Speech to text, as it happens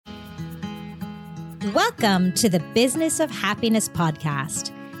Welcome to the Business of Happiness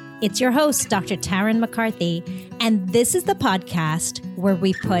podcast. It's your host, Dr. Taryn McCarthy, and this is the podcast where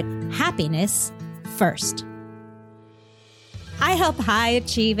we put happiness first. I help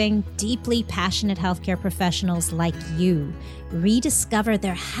high-achieving, deeply passionate healthcare professionals like you rediscover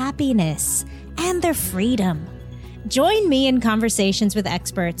their happiness and their freedom. Join me in conversations with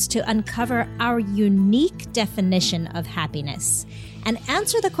experts to uncover our unique definition of happiness and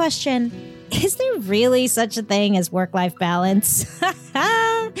answer the question, is there really such a thing as work-life balance?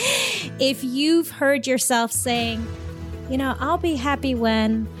 If you've heard yourself saying, I'll be happy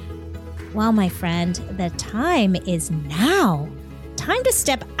when, well, my friend, the time is now. Time to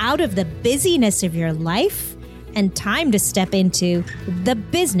step out of the busyness of your life and time to step into the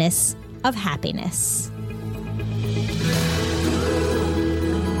business of happiness.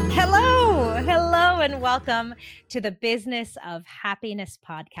 Hello, and welcome to the Business of Happiness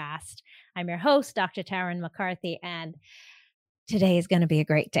podcast. I'm your host, Dr. Taryn McCarthy, and today is going to be a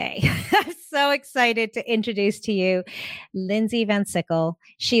great day. I'm so excited to introduce to you Lyndsey Sickle.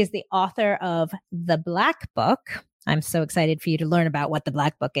 She is the author of The Black Book. I'm so excited for you to learn about what The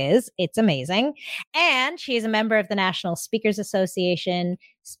Black Book is. It's amazing. And she is a member of the National Speakers Association,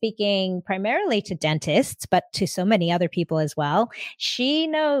 speaking primarily to dentists, but to so many other people as well. She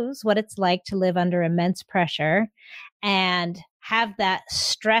knows what it's like to live under immense pressure and have that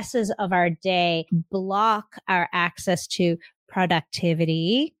stresses of our day block our access to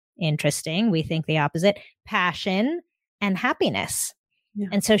productivity. Interesting. We think the opposite, passion and happiness. Yeah.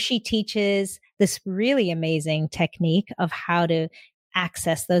 And so she teaches this really amazing technique of how to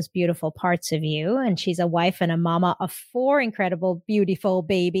access those beautiful parts of you. And she's a wife and a mama of 4 incredible, beautiful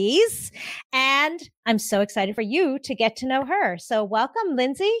babies. And I'm so excited for you to get to know her. So welcome,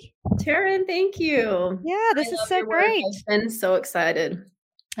 Lyndsey. Taryn, thank you. Yeah, this is so great. I've been so excited.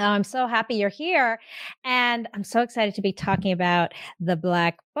 Oh, I'm so happy you're here. And I'm so excited to be talking about the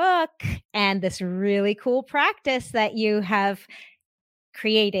Black Book and this really cool practice that you have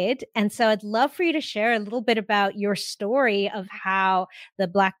created. And so I'd love for you to share a little bit about your story of how the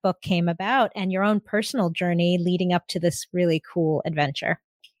Black Book came about and your own personal journey leading up to this really cool adventure.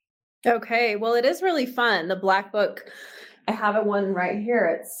 Okay. Well, it is really fun. The Black Book, I have one right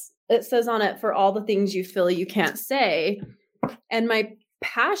here. It says on it, for all the things you feel you can't say. And my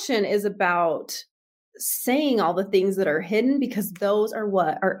passion is about saying all the things that are hidden, because those are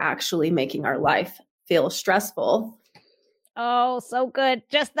what are actually making our life feel stressful. Oh, so good.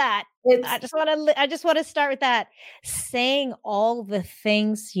 Just that. I just want to start with that. Saying all the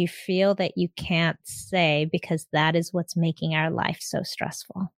things you feel that you can't say, because that is what's making our life so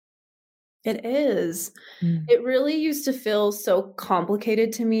stressful. It is. It really used to feel so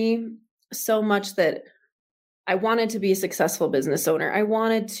complicated to me, so much that I wanted to be a successful business owner. I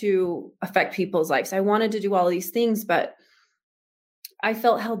wanted to affect people's lives. I wanted to do all these things, but I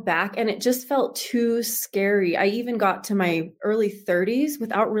felt held back and it just felt too scary. I even got to my early 30s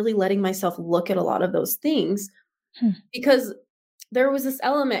without really letting myself look at a lot of those things because there was this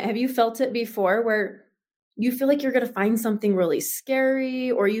element. Have you felt it before where you feel like you're going to find something really scary,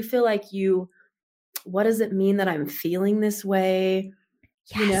 or you feel like what does it mean that I'm feeling this way?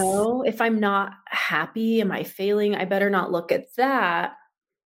 Yes. If I'm not happy, am I failing? I better not look at that.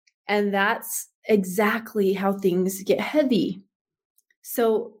 And that's exactly how things get heavy.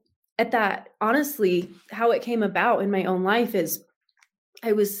 So at that, honestly, how it came about in my own life is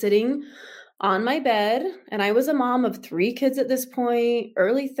I was sitting on my bed, and I was a mom of 3 kids at this point,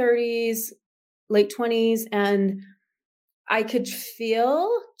 early 30s, late 20s. And I could feel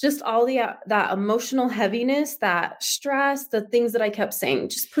just all that emotional heaviness, that stress, the things that I kept saying,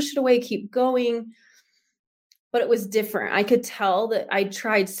 just push it away, keep going. But it was different. I could tell that I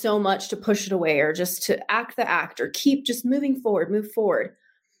tried so much to push it away, or just to act the act, or keep just move forward.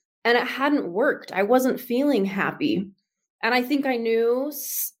 And it hadn't worked. I wasn't feeling happy. And I think I knew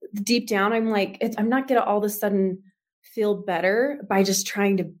deep down, I'm like, I'm not going to all of a sudden feel better by just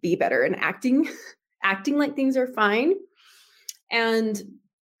trying to be better and acting like things are fine. And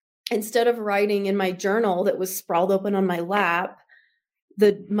instead of writing in my journal that was sprawled open on my lap,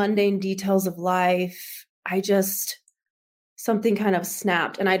 the mundane details of life, something kind of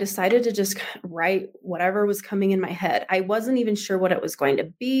snapped, and I decided to just write whatever was coming in my head. I wasn't even sure what it was going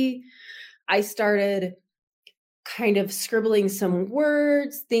to be. I started kind of scribbling some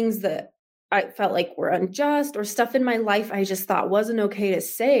words, things that I felt like were unjust, or stuff in my life I just thought wasn't okay to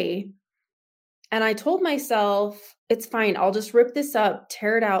say. And I told myself, it's fine. I'll just rip this up,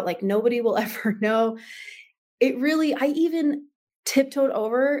 tear it out. Like nobody will ever know. I even tiptoed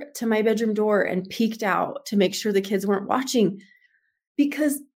over to my bedroom door and peeked out to make sure the kids weren't watching,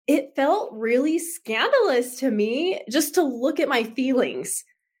 because it felt really scandalous to me just to look at my feelings.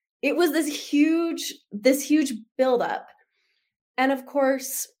 It was this huge buildup. And of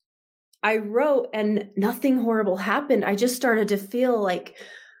course, I wrote and nothing horrible happened. I just started to feel like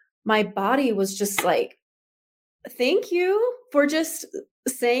my body was just like, thank you for just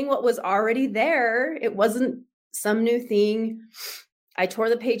saying what was already there. It wasn't some new thing. I tore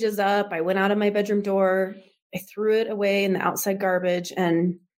the pages up. I went out of my bedroom door. I threw it away in the outside garbage.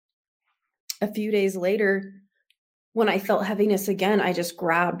 And a few days later, when I felt heaviness again, I just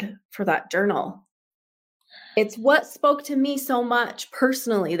grabbed for that journal. It's what spoke to me so much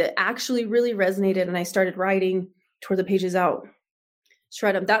personally that actually really resonated. And I started writing, tore the pages out,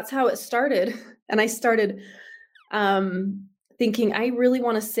 shred them. That's how it started. And I started thinking, I really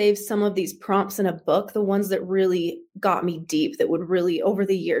want to save some of these prompts in a book, the ones that really got me deep, that would really, over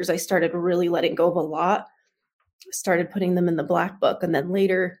the years, I started really letting go of a lot, started putting them in the Black Book, and then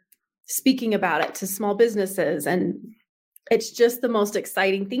later speaking about it to small businesses. And it's just the most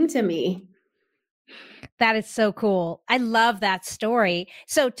exciting thing to me. That is so cool. I love that story.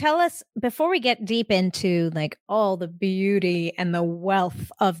 So tell us, before we get deep into like all the beauty and the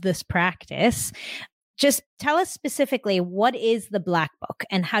wealth of this practice, just tell us specifically, what is the Black Book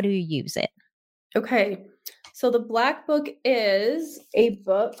and how do you use it? Okay. So the Black Book is a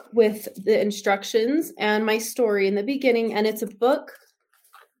book with the instructions and my story in the beginning. And it's a book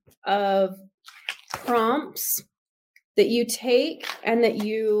of prompts that you take and that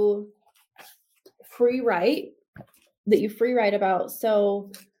you free write about.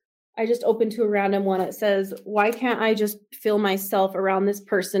 So I just opened to a random one. It says, why can't I just feel myself around this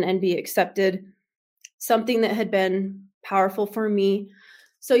person and be accepted? Something that had been powerful for me.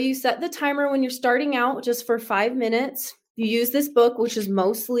 So you set the timer when you're starting out just for 5 minutes. You use this book, which is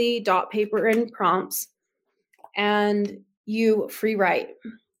mostly dot paper and prompts, and you free write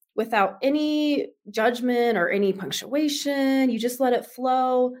without any judgment or any punctuation. You just let it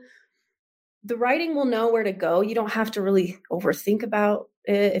flow. The writing will know where to go. You don't have to really overthink about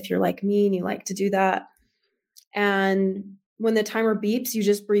it if you're like me and you like to do that. And when the timer beeps, you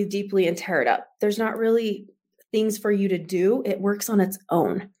just breathe deeply and tear it up. There's not really things for you to do. It works on its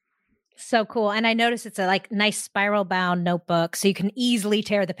own. So cool. And I notice it's a like nice spiral bound notebook, so you can easily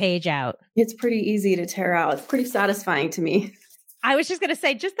tear the page out. It's pretty easy to tear out. It's pretty satisfying to me. I was just going to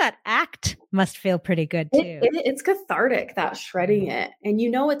say, just that act must feel pretty good too. It's cathartic, that shredding it. And you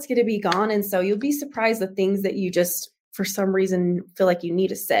know it's going to be gone. And so you'll be surprised the things that you just, for some reason, feel like you need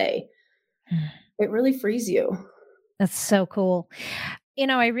to say. It really frees you. That's so cool. You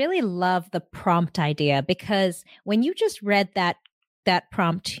know, I really love the prompt idea, because when you just read that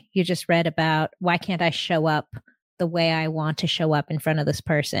prompt you just read about, why can't I show up the way I want to show up in front of this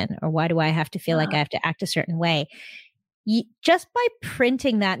person? Or why do I have to feel like I have to act a certain way? Just by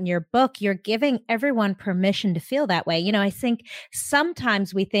printing that in your book, you're giving everyone permission to feel that way. You know, I think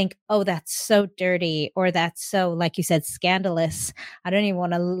sometimes we think, oh, that's so dirty, or that's so, like you said, scandalous. I don't even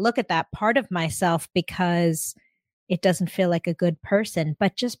want to look at that part of myself because it doesn't feel like a good person.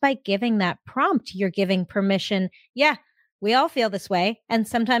 But just by giving that prompt, you're giving permission. Yeah, we all feel this way. And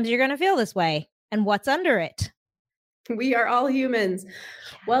sometimes you're going to feel this way. And what's under it? We are all humans.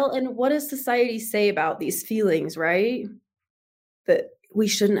 Well, and what does society say about these feelings, right? That we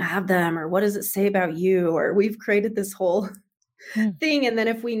shouldn't have them, or what does it say about you? Or we've created this whole thing. And then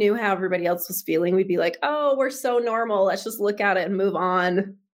if we knew how everybody else was feeling, we'd be like, oh, we're so normal. Let's just look at it and move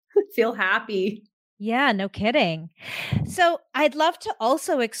on. Feel happy. Yeah, no kidding. So I'd love to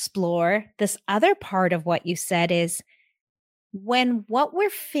also explore this other part of what you said is, when what we're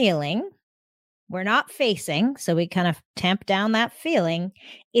feeling, we're not facing, so we kind of tamp down that feeling,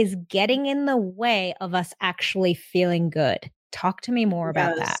 is getting in the way of us actually feeling good. Talk to me more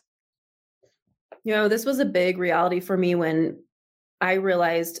about that. You know, this was a big reality for me when I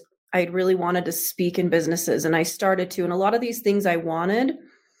realized I really wanted to speak in businesses, and I started to. And a lot of these things I wanted,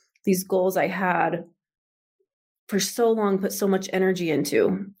 these goals I had for so long, put so much energy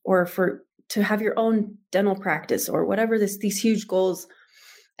into, or to have your own dental practice or whatever, these huge goals.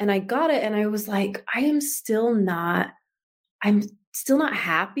 And I got it. And I was like, I'm still not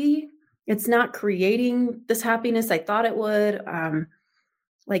happy. It's not creating this happiness I thought it would.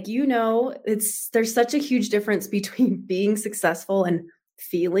 Like, you know, there's such a huge difference between being successful and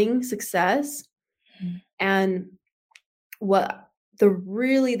feeling success. And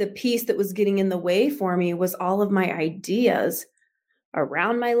the piece that was getting in the way for me was all of my ideas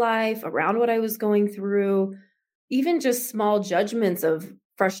around my life, around what I was going through, even just small judgments of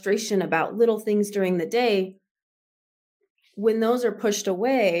frustration about little things during the day. When those are pushed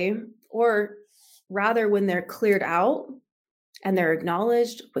away, or rather when they're cleared out, and they're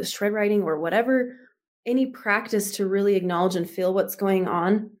acknowledged with shred writing or whatever, any practice to really acknowledge and feel what's going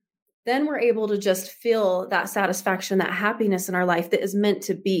on, then we're able to just feel that satisfaction, that happiness in our life that is meant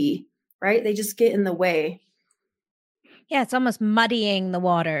to be, right? They just get in the way. Yeah, it's almost muddying the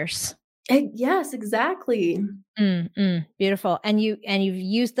waters. Yes, exactly. Beautiful. And you've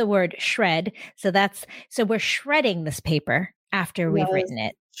used the word shred. So we're shredding this paper after we've written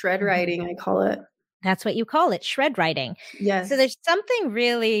it. Shred writing, I call it. That's what you call it, shred writing. Yes. So there's something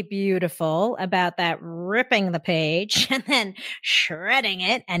really beautiful about that ripping the page and then shredding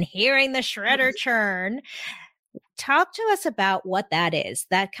it and hearing the shredder churn. Talk to us about what that is,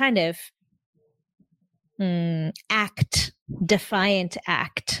 that kind of defiant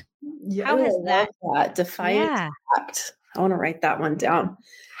act. Yeah, How has that defiant act? I want to write that one down.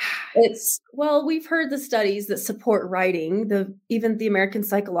 We've heard the studies that support writing. Even the American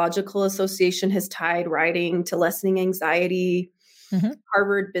Psychological Association has tied writing to lessening anxiety. Mm-hmm.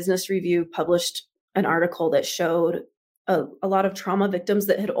 Harvard Business Review published an article that showed a lot of trauma victims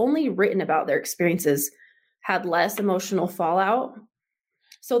that had only written about their experiences had less emotional fallout.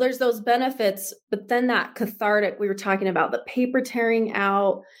 So there's those benefits, but then that cathartic, we were talking about the paper tearing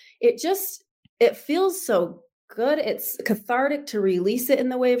out, it feels so good. It's cathartic to release it in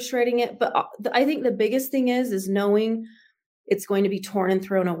the way of shredding it. But I think the biggest thing is knowing it's going to be torn and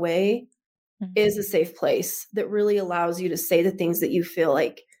thrown away is a safe place that really allows you to say the things that you feel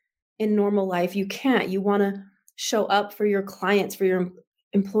like in normal life you can't. You want to show up for your clients, for your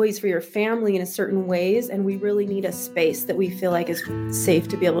employees, for your family in a certain ways. And we really need a space that we feel like is safe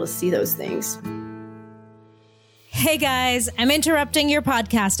to be able to see those things. Hey guys, I'm interrupting your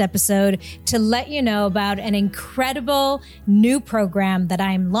podcast episode to let you know about an incredible new program that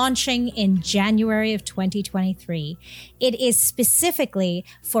I'm launching in January of 2023. It is specifically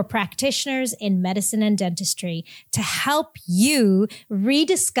for practitioners in medicine and dentistry to help you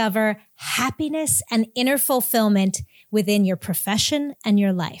rediscover happiness and inner fulfillment within your profession and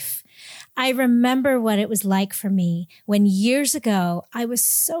your life. I remember what it was like for me when years ago I was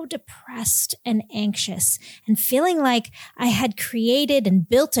so depressed and anxious and feeling like I had created and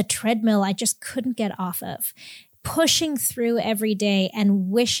built a treadmill I just couldn't get off of, pushing through every day and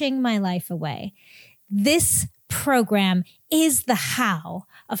wishing my life away. This program is the how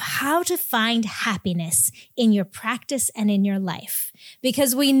of how to find happiness in your practice and in your life,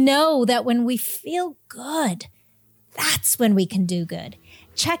 because we know that when we feel good, that's when we can do good.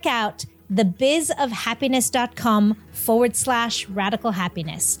 Check out thebizofhappiness.com/radical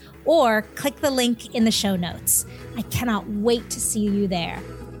happiness, or click the link in the show notes. I cannot wait to see you there.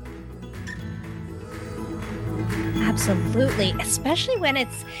 Absolutely, especially when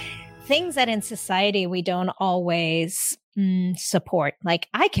it's things that in society we don't always support. Like,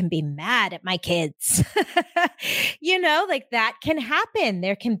 I can be mad at my kids. Like that can happen.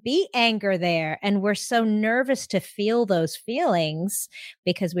 There can be anger there. And we're so nervous to feel those feelings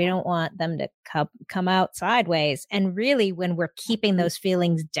because we don't want them to come out sideways. And really, when we're keeping those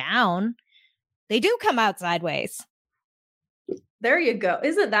feelings down, they do come out sideways. There you go.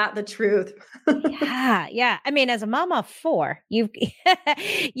 Isn't that the truth? Yeah. I mean, as a mom of 4, you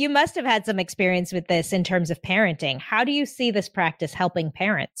must have had some experience with this in terms of parenting. How do you see this practice helping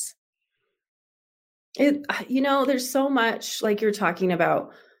parents? There's so much, like you're talking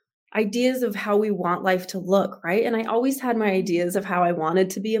about, ideas of how we want life to look, right? And I always had my ideas of how I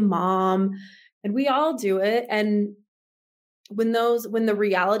wanted to be a mom, and we all do it. And when the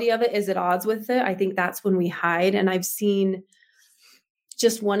reality of it is at odds with it, I think that's when we hide. And I've seen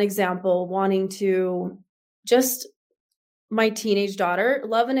just one example, wanting to just my teenage daughter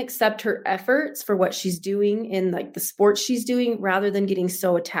love and accept her efforts for what she's doing in like the sports she's doing, rather than getting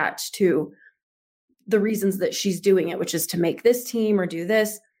so attached to the reasons that she's doing it, which is to make this team or do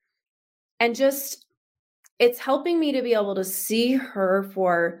this. And just, it's helping me to be able to see her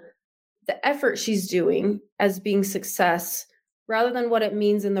for the effort she's doing as being success, rather than what it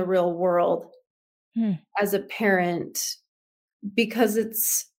means in the real world as a parent. Because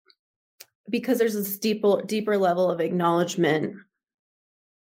there's this deeper level of acknowledgement,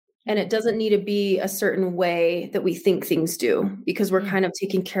 and it doesn't need to be a certain way that we think things do, because we're kind of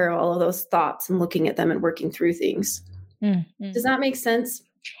taking care of all of those thoughts and looking at them and working through things. Does that make sense?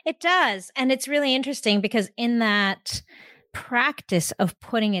 It does. And it's really interesting because in that practice of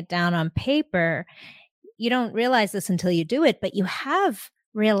putting it down on paper, you don't realize this until you do it, but you have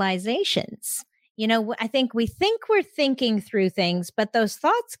realizations. I think we're thinking through things, but those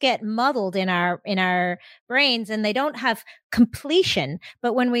thoughts get muddled in our brains and they don't have completion.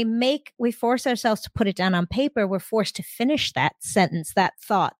 But when we force ourselves to put it down on paper, we're forced to finish that sentence, that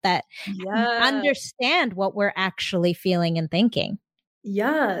thought, that understand what we're actually feeling and thinking.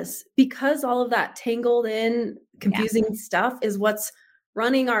 Yes, because all of that tangled in, confusing stuff is what's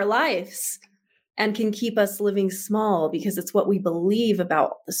running our lives and can keep us living small because it's what we believe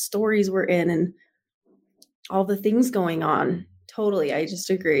about the stories we're in and all the things going on. Totally. I just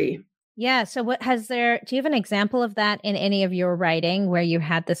agree. Yeah. So do you have an example of that in any of your writing where you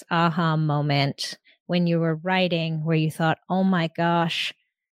had this aha moment when you were writing where you thought, oh my gosh,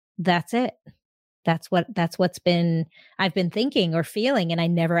 that's it. That's what's I've been thinking or feeling, and I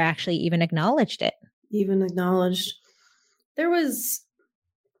never actually even acknowledged it.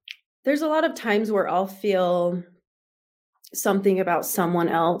 There's a lot of times where I'll feel something about someone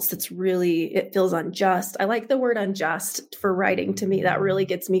else it feels unjust. I like the word unjust for writing. To me, that really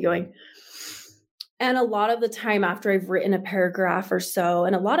gets me going. And a lot of the time after I've written a paragraph or so,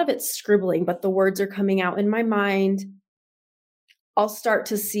 and a lot of it's scribbling, but the words are coming out in my mind, I'll start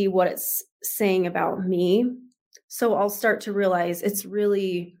to see what it's saying about me. So I'll start to realize it's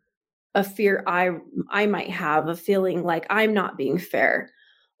really a fear I might have, of feeling like I'm not being fair,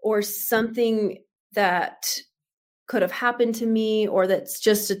 or something that could have happened to me, or that's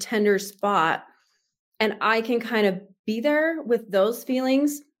just a tender spot. And I can kind of be there with those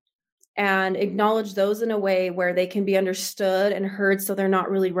feelings and acknowledge those in a way where they can be understood and heard, so they're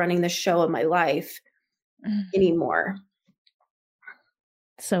not really running the show of my life anymore.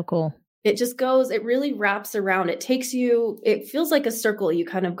 So cool. It really wraps around. It feels like a circle you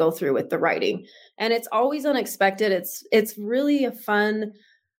kind of go through with the writing, and it's always unexpected. It's really a fun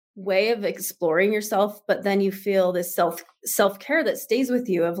way of exploring yourself, but then you feel this self-care that stays with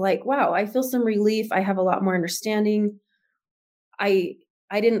you of like, wow, I feel some relief. I have a lot more understanding. I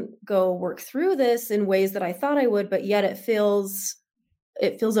didn't go work through this in ways that I thought I would, but yet it feels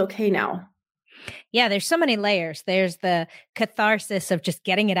okay now. Yeah, there's so many layers. There's the catharsis of just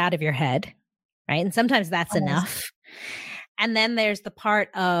getting it out of your head, right? And sometimes that's enough. And then there's the part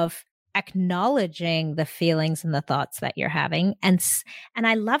of acknowledging the feelings and the thoughts that you're having. And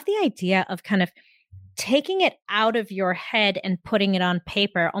I love the idea of kind of taking it out of your head and putting it on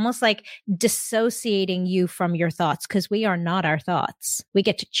paper, almost like dissociating you from your thoughts, because we are not our thoughts. We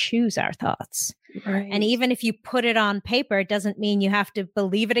get to choose our thoughts. Right. And even if you put it on paper, it doesn't mean you have to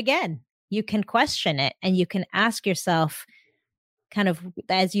believe it again. You can question it and you can ask yourself, kind of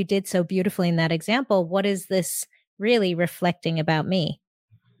as you did so beautifully in that example, what is this really reflecting about me?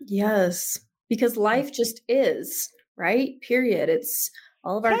 Yes, because life just is, right? Period. It's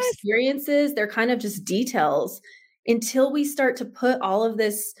all of our experiences. They're kind of just details until we start to put all of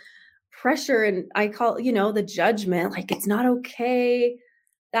this pressure, and I call, the judgment, like it's not okay.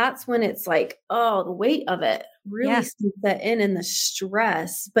 That's when it's like, oh, the weight of it really sinks that in, and the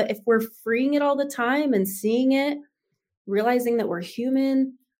stress. But if we're freeing it all the time and seeing it, realizing that we're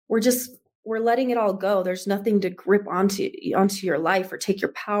human, we're letting it all go. There's nothing to grip onto your life or take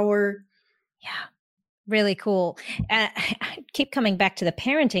your power. Yeah. Really cool. I keep coming back to the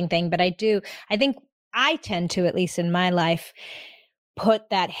parenting thing, but I think I tend to, at least in my life,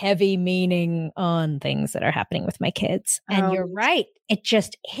 put that heavy meaning on things that are happening with my kids. And you're right. It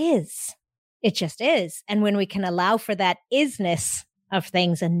just is. It just is. And when we can allow for that isness of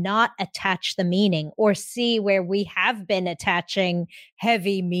things and not attach the meaning, or see where we have been attaching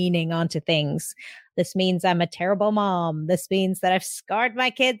heavy meaning onto things. This means I'm a terrible mom. This means that I've scarred my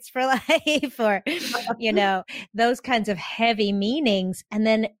kids for life, or, those kinds of heavy meanings. And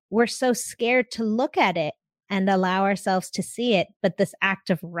then we're so scared to look at it and allow ourselves to see it. But this act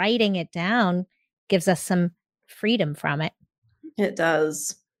of writing it down gives us some freedom from it. It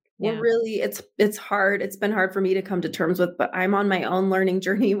does. Yeah. It's hard. It's been hard for me to come to terms with, but I'm on my own learning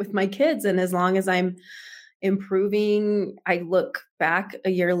journey with my kids. And as long as I'm improving, I look back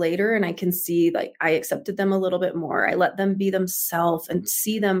a year later and I can see, like, I accepted them a little bit more. I let them be themselves and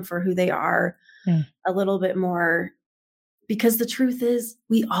see them for who they are a little bit more, because the truth is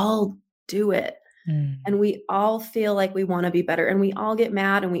we all do it. And we all feel like we want to be better, and we all get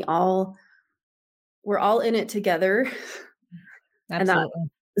mad, and we're all in it together. Absolutely. And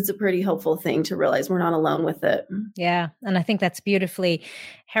it's a pretty helpful thing to realize we're not alone with it. Yeah. And I think that's beautifully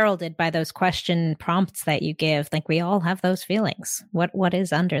heralded by those question prompts that you give. Like, we all have those feelings. What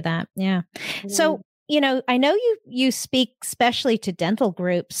is under that? Yeah. So, I know you speak specially to dental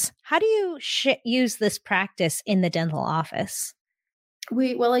groups. How do you use this practice in the dental office?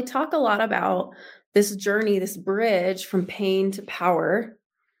 I talk a lot about this journey, this bridge from pain to power.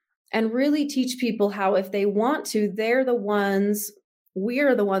 and really teach people how, if they want to, we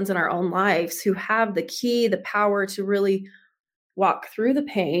are the ones in our own lives who have the key, the power to really walk through the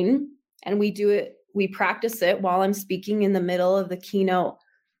pain. And we practice it while I'm speaking in the middle of the keynote.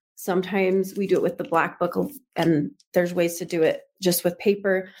 Sometimes we do it with the black book, and there's ways to do it just with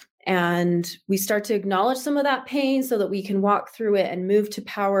paper. And we start to acknowledge some of that pain so that we can walk through it and move to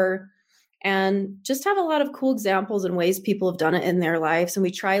power, and just have a lot of cool examples and ways people have done it in their lives. And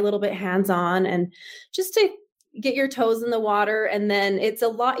we try a little bit hands-on, and just to get your toes in the water. And then it's a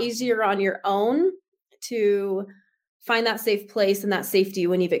lot easier on your own to find that safe place and that safety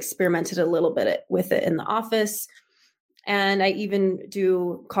when you've experimented a little bit with it in the office. And I even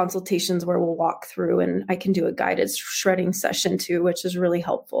do consultations where we'll walk through, and I can do a guided shredding session too, which is really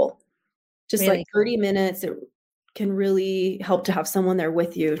helpful. Just Really like 30 minutes, it can really help to have someone there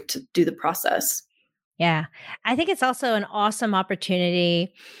with you to do the process. Yeah. I think it's also an awesome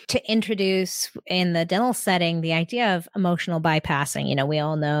opportunity to introduce in the dental setting the idea of emotional bypassing. You know, we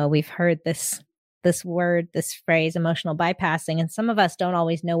all know, we've heard this word, this phrase, emotional bypassing, and some of us don't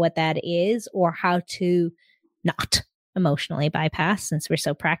always know what that is or how to not emotionally bypass since we're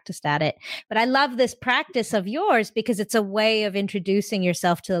so practiced at it. But I love this practice of yours because it's a way of introducing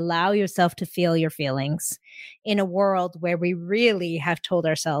yourself to allow yourself to feel your feelings in a world where we really have told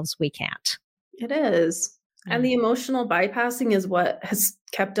ourselves we can't. It is. And the emotional bypassing is what has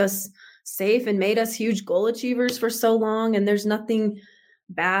kept us safe and made us huge goal achievers for so long. And there's nothing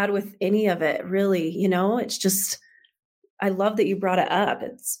bad with any of it, really. You know, it's just, I love that you brought it up.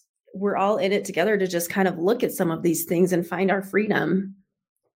 We're all in it together to just kind of look at some of these things and find our freedom.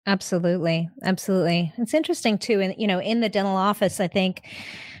 Absolutely. Absolutely. It's interesting too. And, you know, in the dental office, I think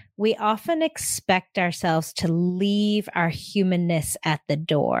we often expect ourselves to leave our humanness at the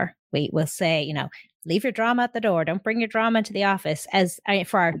door. We will say, you know, leave your drama at the door. Don't bring your drama into the office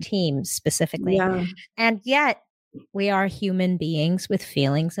for our teams specifically. Yeah. And yet we are human beings with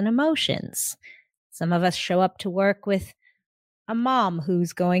feelings and emotions. Some of us show up to work with a mom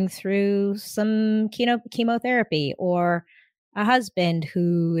who's going through some chemotherapy, or a husband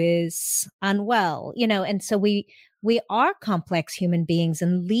who is unwell, you know, and so we are complex human beings,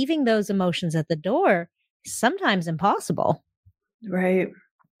 and leaving those emotions at the door is sometimes impossible. Right.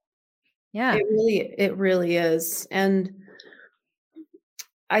 Yeah. It really is. And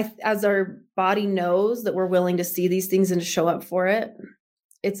as our body knows that we're willing to see these things and to show up for it,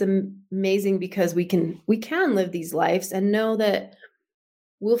 it's amazing because we can live these lives and know that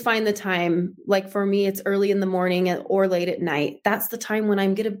we'll find the time. Like for me, it's early in the morning or late at night. That's the time when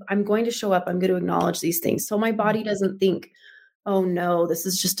I'm going to show up. I'm going to acknowledge these things. So my body doesn't think, oh no, this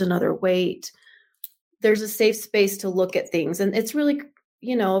is just another weight. There's a safe space to look at things. And it's really,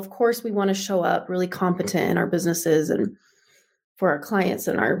 you know, of course we want to show up really competent in our businesses and for our clients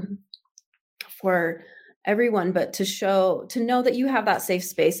and for everyone, but to know that you have that safe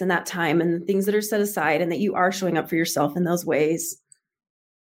space and that time and the things that are set aside, and that you are showing up for yourself in those ways.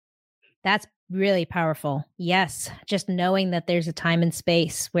 That's really powerful. Yes. Just knowing that there's a time and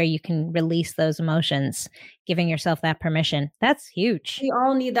space where you can release those emotions, giving yourself that permission. That's huge. We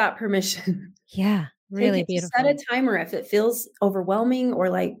all need that permission. Yeah. Really beautiful. Set a timer if it feels overwhelming or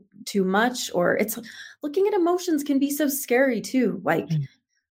like too much, or it's looking at emotions can be so scary too. Like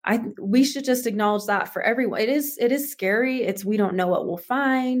we should just acknowledge that for everyone. It is scary. We don't know what we'll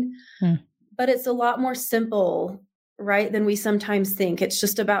find, but it's a lot more simple, right, than we sometimes think. It's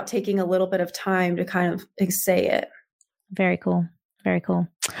just about taking a little bit of time to kind of say it. Very cool. Very cool.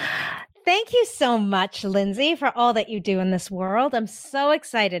 Thank you so much, Lyndsey, for all that you do in this world. I'm so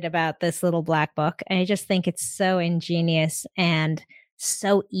excited about this little black book. I just think it's so ingenious and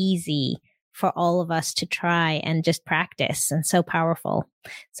so easy for all of us to try and just practice, and so powerful.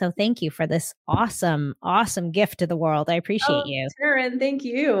 So thank you for this awesome, awesome gift to the world. I appreciate you. Taryn, thank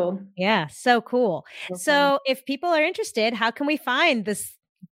you. Yeah, so cool. So if people are interested, how can we find this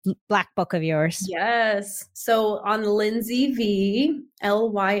black book of yours? Yes. So on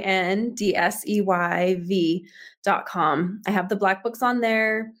LyndseyV.com. I have the black books on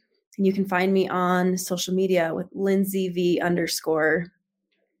there, and you can find me on social media with LyndseyV_.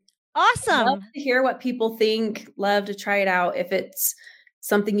 Awesome. Love to hear what people think. Love to try it out. If it's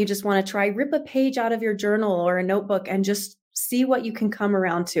something you just want to try, rip a page out of your journal or a notebook and just see what you can come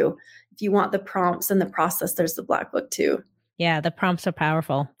around to. If you want the prompts and the process, there's the black book too. Yeah, the prompts are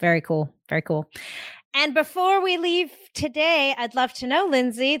powerful. Very cool. Very cool. And before we leave today, I'd love to know,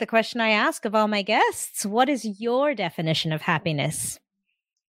 Lyndsey, the question I ask of all my guests, what is your definition of happiness?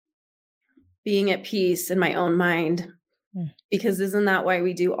 Being at peace in my own mind. Because isn't that why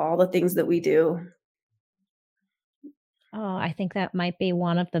we do all the things that we do? Oh, I think that might be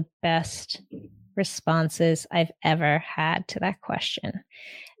one of the best responses I've ever had to that question.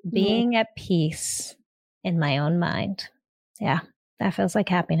 Being at peace in my own mind. Yeah, that feels like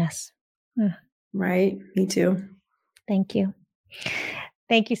happiness. Right. Me too. Thank you.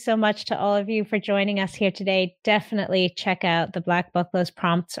 Thank you so much to all of you for joining us here today. Definitely check out the Black Book. Those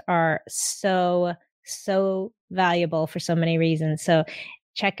prompts are so valuable for so many reasons. So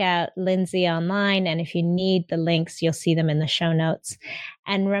check out Lyndsey online. And if you need the links, you'll see them in the show notes.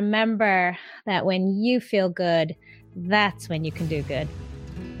 And remember that when you feel good, that's when you can do good.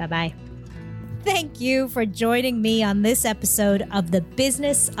 Bye-bye. Thank you for joining me on this episode of the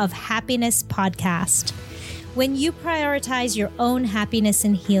Business of Happiness podcast. When you prioritize your own happiness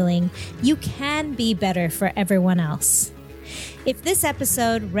and healing, you can be better for everyone else. If this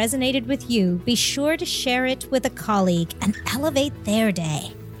episode resonated with you, be sure to share it with a colleague and elevate their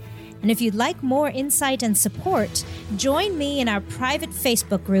day. And if you'd like more insight and support, join me in our private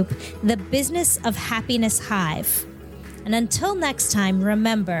Facebook group, The Business of Happiness Hive. And until next time,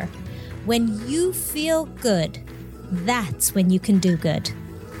 remember, when you feel good, that's when you can do good.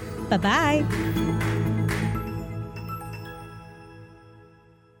 Bye-bye.